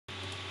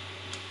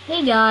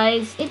Hey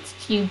guys, it's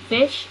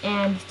CubeFish,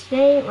 and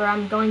today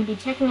I'm going to be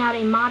checking out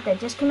a mod that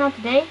just came out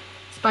today.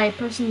 It's by a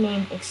person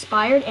named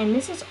Expired, and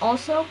this is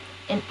also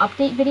an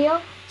update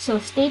video, so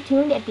stay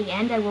tuned. At the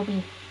end I will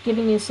be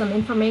giving you some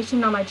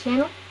information on my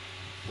channel,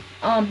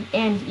 and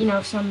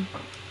some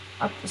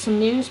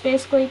news,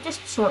 basically,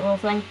 just a short little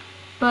thing.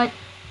 But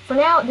for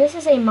now, this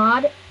is a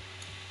mod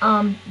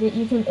that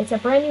you can, it's a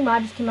brand new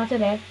mod, just came out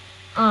today,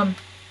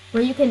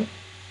 where you can,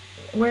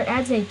 where it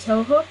adds a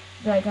tow hook,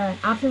 like an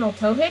optional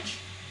tow hitch,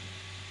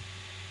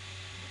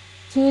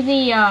 to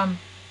the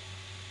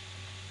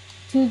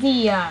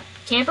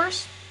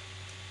campers,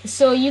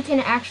 so you can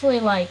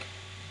actually like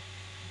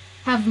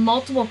have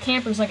multiple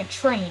campers like a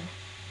train,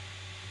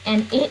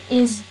 and it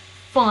is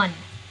fun.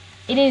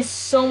 It is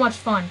so much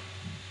fun,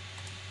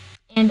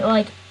 and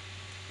like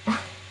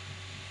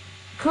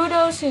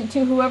kudos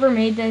to whoever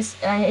made this.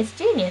 It's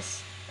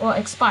genius. Well,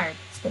 Expired.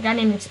 It's the guy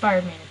named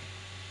Expired made it.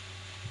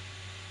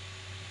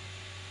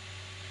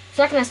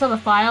 Second, I saw the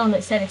file and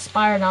it said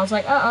Expired, and I was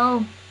like,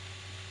 uh-oh.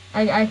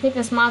 I think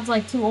this mod's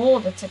like too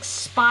old. It's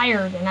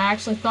expired, and I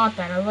actually thought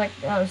that. I was like,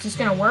 oh, it's just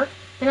gonna work.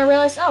 Then I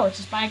realized, oh, it's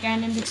just by a guy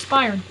named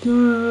Expired.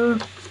 Duh.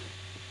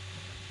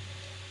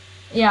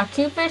 Yeah,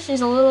 CubeFish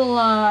is a little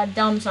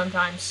dumb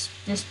sometimes.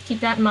 Just keep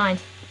that in mind.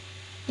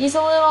 He's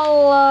a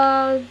little,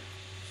 a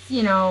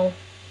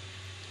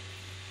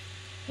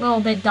little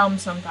bit dumb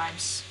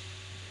sometimes.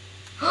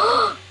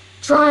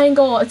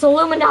 Triangle! It's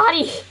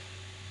Illuminati!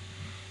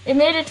 It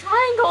made a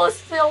triangle! It's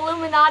the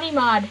Illuminati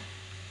mod.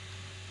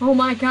 Oh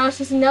my gosh,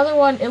 there's another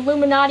one.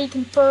 Illuminati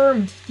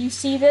confirmed. Do you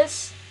see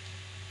this?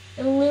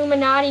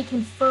 Illuminati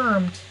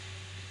confirmed.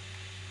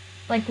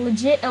 Like,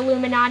 legit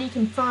Illuminati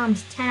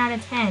confirmed. 10 out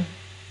of 10.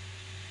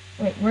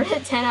 Wait, where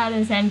did 10 out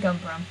of 10 come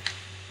from?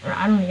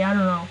 I don't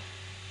know.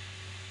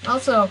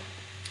 Also,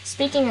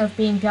 speaking of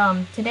being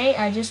dumb, today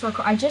I just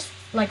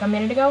like a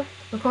minute ago,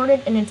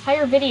 recorded an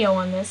entire video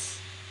on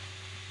this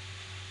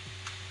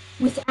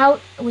with an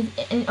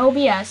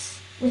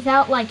OBS,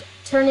 without like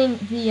turning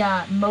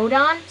the mode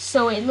on,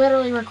 so it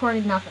literally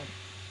recorded nothing.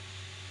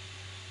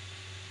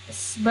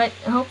 But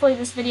hopefully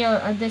this video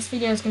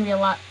is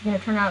gonna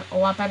turn out a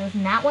lot better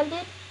than that one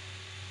did.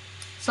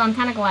 So I'm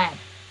kind of glad,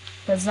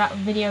 because that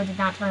video did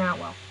not turn out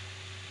well.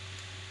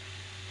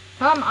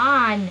 Come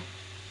on,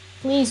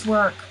 please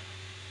work.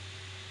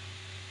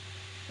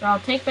 Or I'll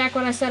take back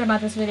what I said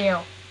about this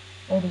video.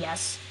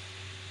 OBS,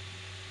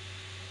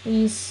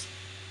 please,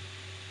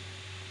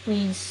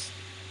 please.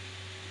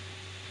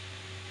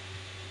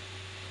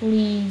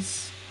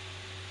 Please.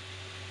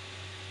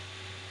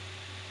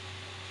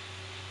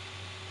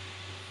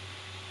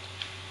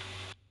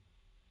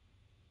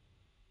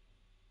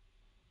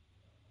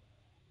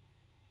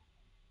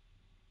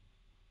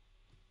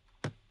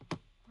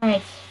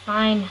 Alright,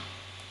 fine.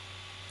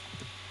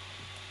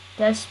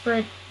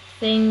 Desperate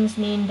things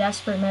mean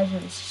desperate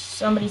measures.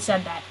 Somebody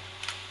said that.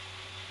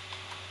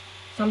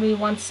 Somebody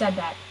once said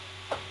that.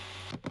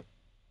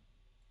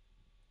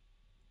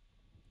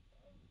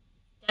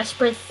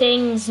 Desperate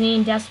things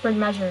mean desperate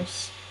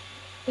measures.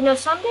 You know,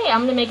 someday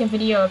I'm gonna make a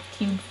video of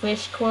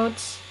CubeFish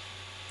quotes.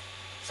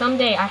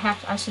 Someday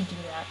I should do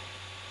that.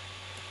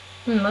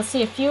 Let's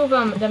see, a few of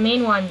them. The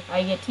main one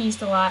I get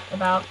teased a lot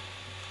about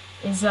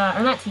is,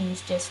 or not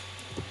teased, just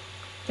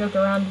joke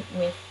around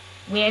with,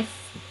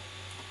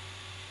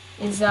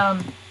 is,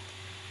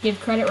 give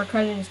credit where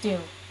credit is due.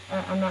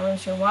 I'm not really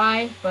sure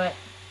why, but,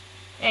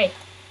 hey.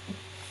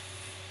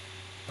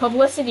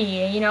 Publicity,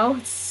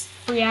 it's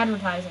free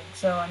advertising,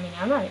 so, I mean,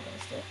 I'm not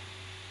against it.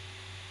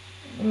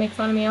 You can make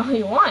fun of me all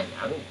you want.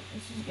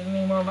 This is giving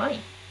me more money.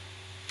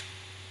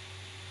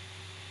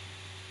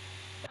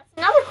 That's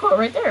another quote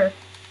right there.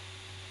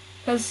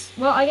 Because,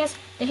 well, I guess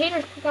the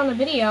haters click on the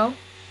video,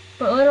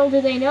 but little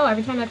do they know,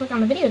 every time I click on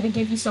the video, they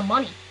give you some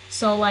money.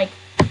 So, like,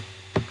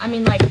 I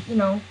mean, like,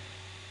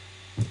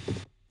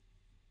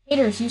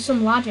 haters, use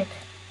some logic.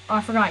 Oh,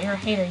 I forgot, you're a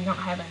hater, you don't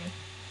have any.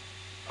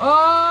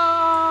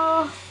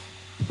 Oh!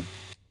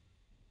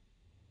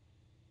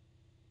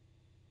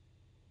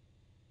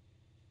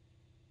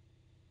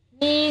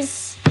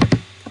 Please.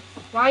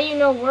 Why you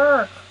no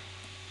work?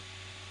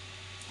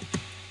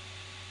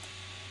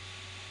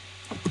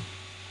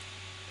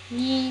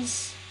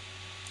 Please.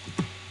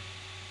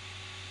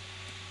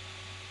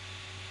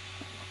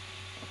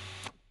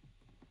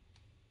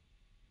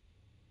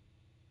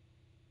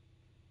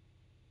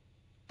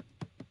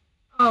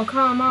 Oh,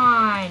 come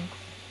on.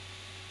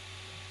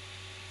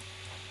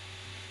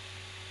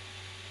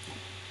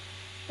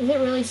 Is it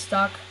really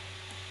stuck?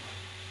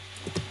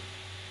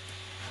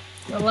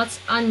 So let's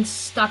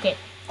unstuck it.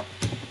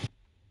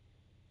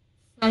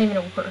 Not even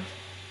a word.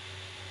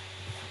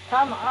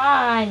 Come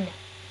on!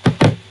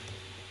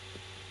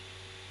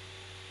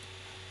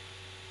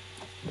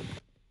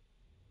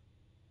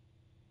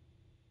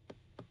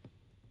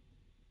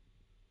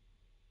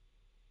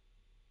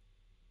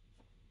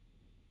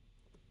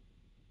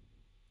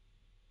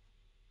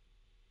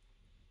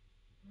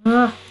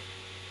 Ugh.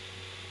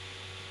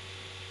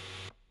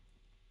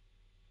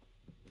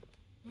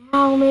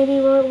 Now maybe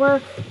will it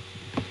work?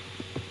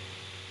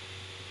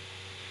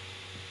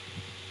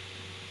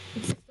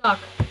 Stuck.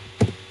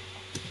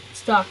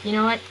 Stuck. You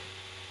know what?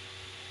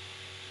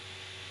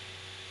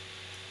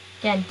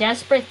 Again,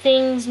 desperate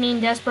things mean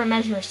desperate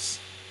measures.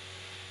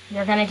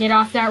 They're gonna get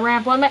off that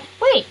ramp one minute.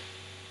 Wait!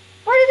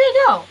 Where did they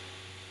go?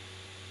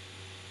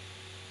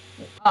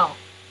 Oh.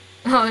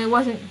 Oh, it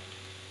wasn't...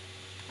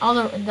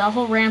 The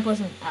whole ramp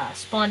wasn't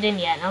spawned in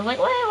yet. And I was like,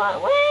 wait,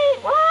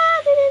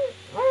 what? They didn't...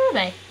 Where are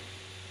they?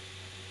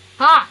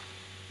 Ha!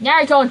 Now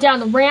you're going down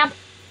the ramp.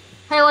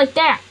 How you like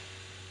that?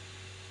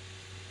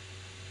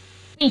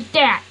 Eat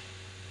that.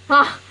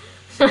 Huh?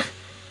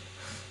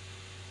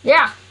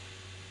 Yeah.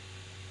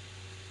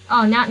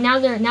 Oh, now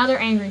they're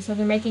angry, so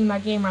they're making my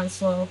game run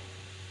slow.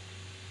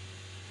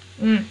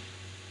 You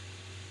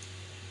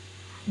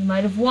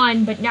might have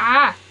won, but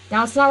now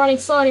it's not running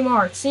slow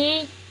anymore.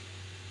 See?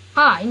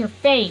 Ha! In your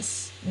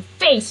face. In your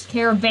face,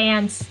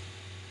 caravans.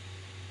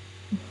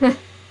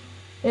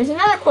 There's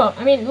another quote.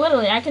 I mean,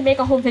 literally, I could make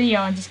a whole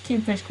video on just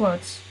CubeFish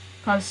quotes,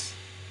 because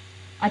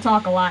I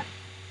talk a lot.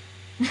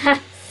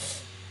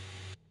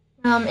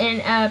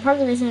 And part of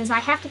the reason is I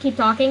have to keep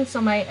talking so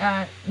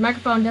my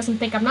microphone doesn't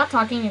think I'm not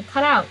talking and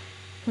cut out,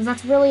 because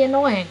that's really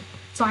annoying.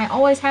 So I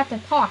always have to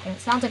talk, and it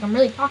sounds like I'm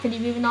really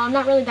talkative even though I'm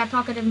not really that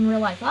talkative in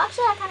real life. Well,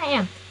 actually, I kind of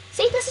am.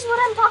 See, this is what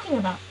I'm talking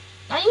about.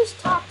 I used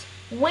talked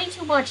way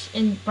too much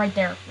in right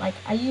there. Like,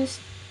 I used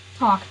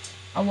talked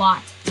a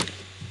lot.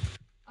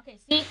 Okay,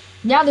 see?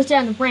 Now they're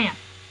down the ramp.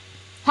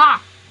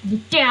 Ha! You're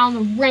down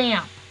the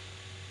ramp.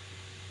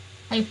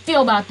 How you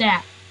feel about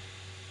that?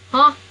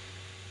 Huh?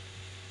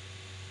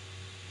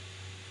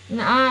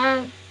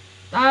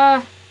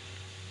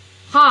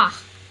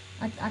 Ha!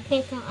 I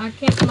can't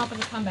come up with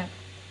a comeback.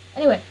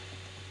 Anyway,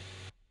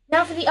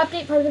 now for the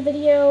update part of the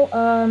video.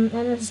 I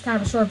know this is kind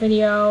of a short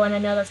video, and I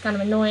know that's kind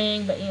of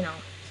annoying, but you know,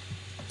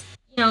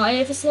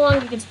 if it's long,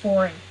 it gets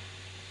boring.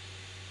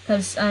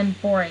 Because I'm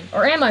boring,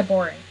 or am I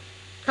boring?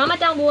 Comment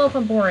down below if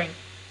I'm boring,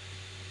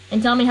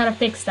 and tell me how to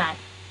fix that.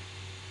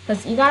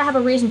 Because you gotta have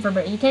a reason for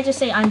it. You can't just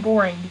say I'm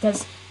boring,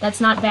 because that's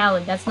not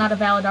valid. That's not a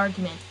valid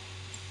argument.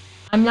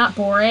 I'm not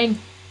boring.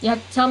 You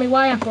have to tell me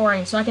why I'm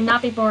boring, so I can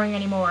not be boring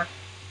anymore.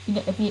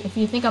 If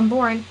you think I'm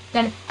boring,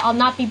 then I'll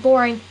not be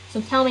boring,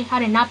 so tell me how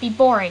to not be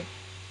boring.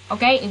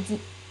 Okay?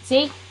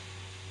 See?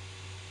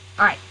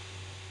 Alright.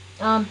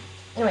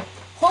 Anyway,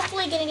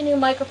 hopefully getting a new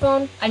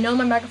microphone. I know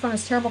my microphone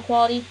is terrible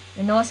quality.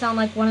 I know I sound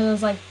like one of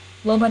those, like,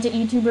 low-budget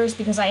YouTubers,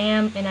 because I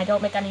am, and I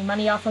don't make any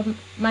money off of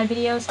my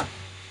videos.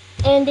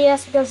 And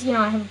that's because,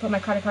 I haven't put my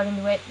credit card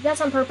into it. That's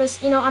on purpose.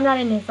 I'm not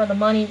in it for the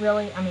money,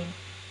 really. I mean,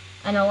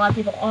 I know a lot of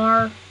people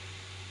are.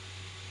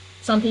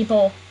 Some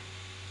people.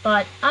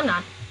 But I'm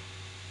not.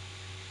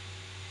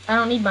 I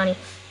don't need money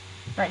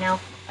right now.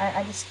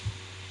 I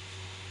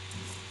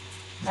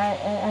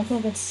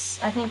think it's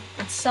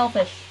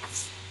selfish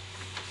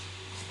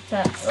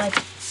to, like,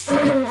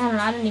 I don't know,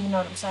 I don't even know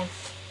what I'm saying.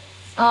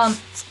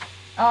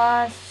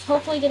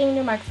 Hopefully getting a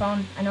new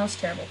microphone. I know it's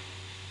terrible.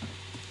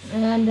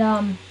 And,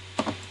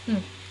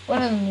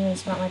 what other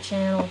news about my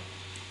channel?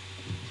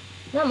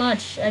 Not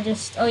much.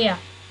 Oh yeah.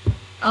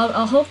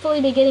 I'll hopefully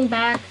be getting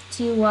back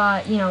to,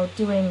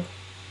 doing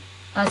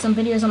some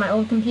videos on my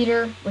old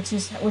computer, which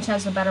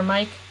has a better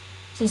mic.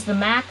 Since the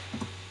Mac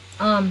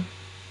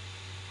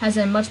has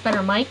a much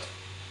better mic,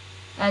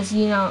 as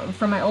you know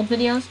from my old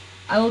videos.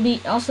 I will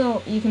be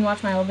also, you can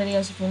watch my old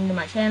videos if you're new to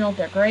my channel.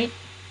 They're great.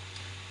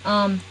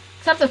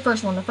 Except the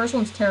first one. The first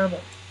one's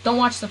terrible. Don't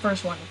watch the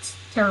first one. It's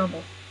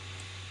terrible.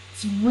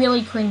 It's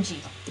really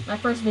cringy. My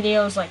first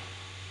video is like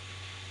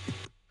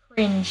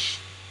cringe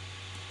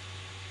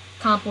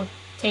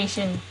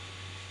complication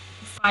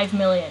 5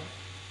 million.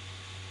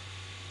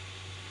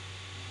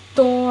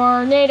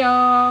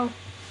 Tornado!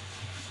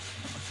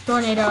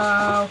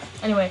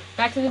 Anyway,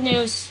 back to the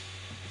news.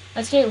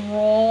 Let's get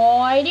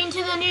right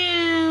into the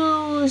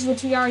news,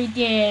 which we already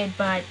did,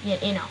 but,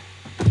 yeah,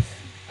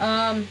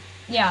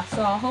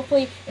 so I'll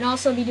hopefully, and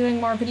also be doing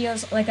more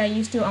videos like I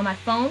used to on my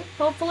phone,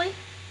 hopefully.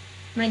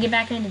 I'm gonna get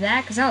back into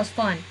that, because that was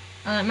fun.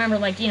 Remember,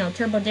 like,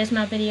 turbo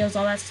dismount videos,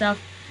 all that stuff.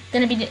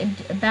 Gonna be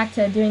back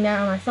to doing that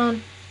on my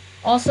phone.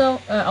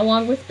 Also,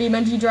 along with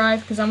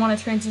BeamNG.drive, because I want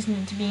to transition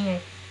into being a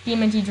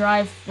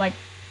BeamNG.drive, like,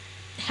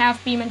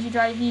 half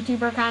BeamNG.drive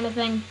YouTuber kind of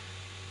thing.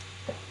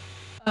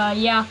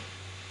 Yeah.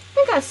 I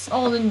think that's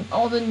all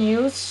the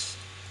news.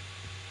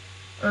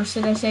 Or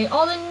should I say,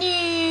 all the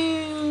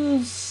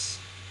news!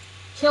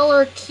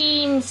 Killer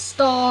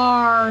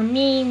Keemstar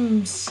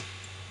memes.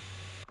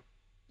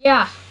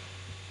 Yeah.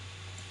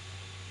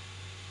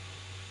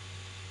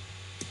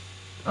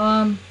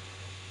 I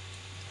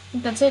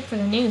think that's it for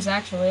the news,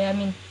 actually. I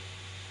mean,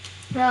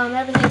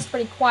 everything's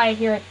pretty quiet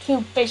here at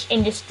CubeFish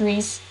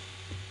Industries.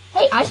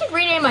 Hey, I should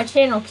rename my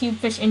channel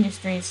CubeFish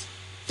Industries.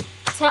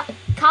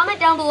 Comment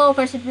down below if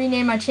I should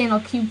rename my channel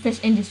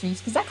CubeFish Industries,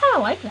 because I kind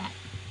of like that.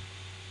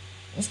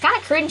 It's kind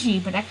of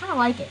cringy, but I kind of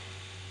like it.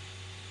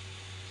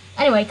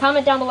 Anyway,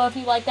 comment down below if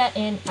you like that,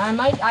 and I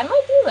might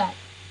do that.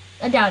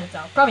 I doubt it,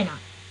 though. Probably not.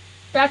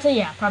 But actually,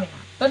 yeah, probably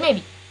not. But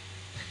maybe.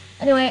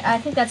 Anyway, I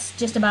think that's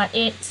just about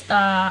it.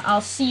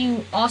 I'll see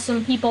you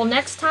awesome people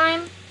next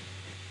time.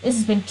 This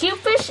has been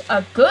CubeFish.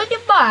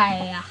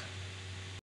 Goodbye.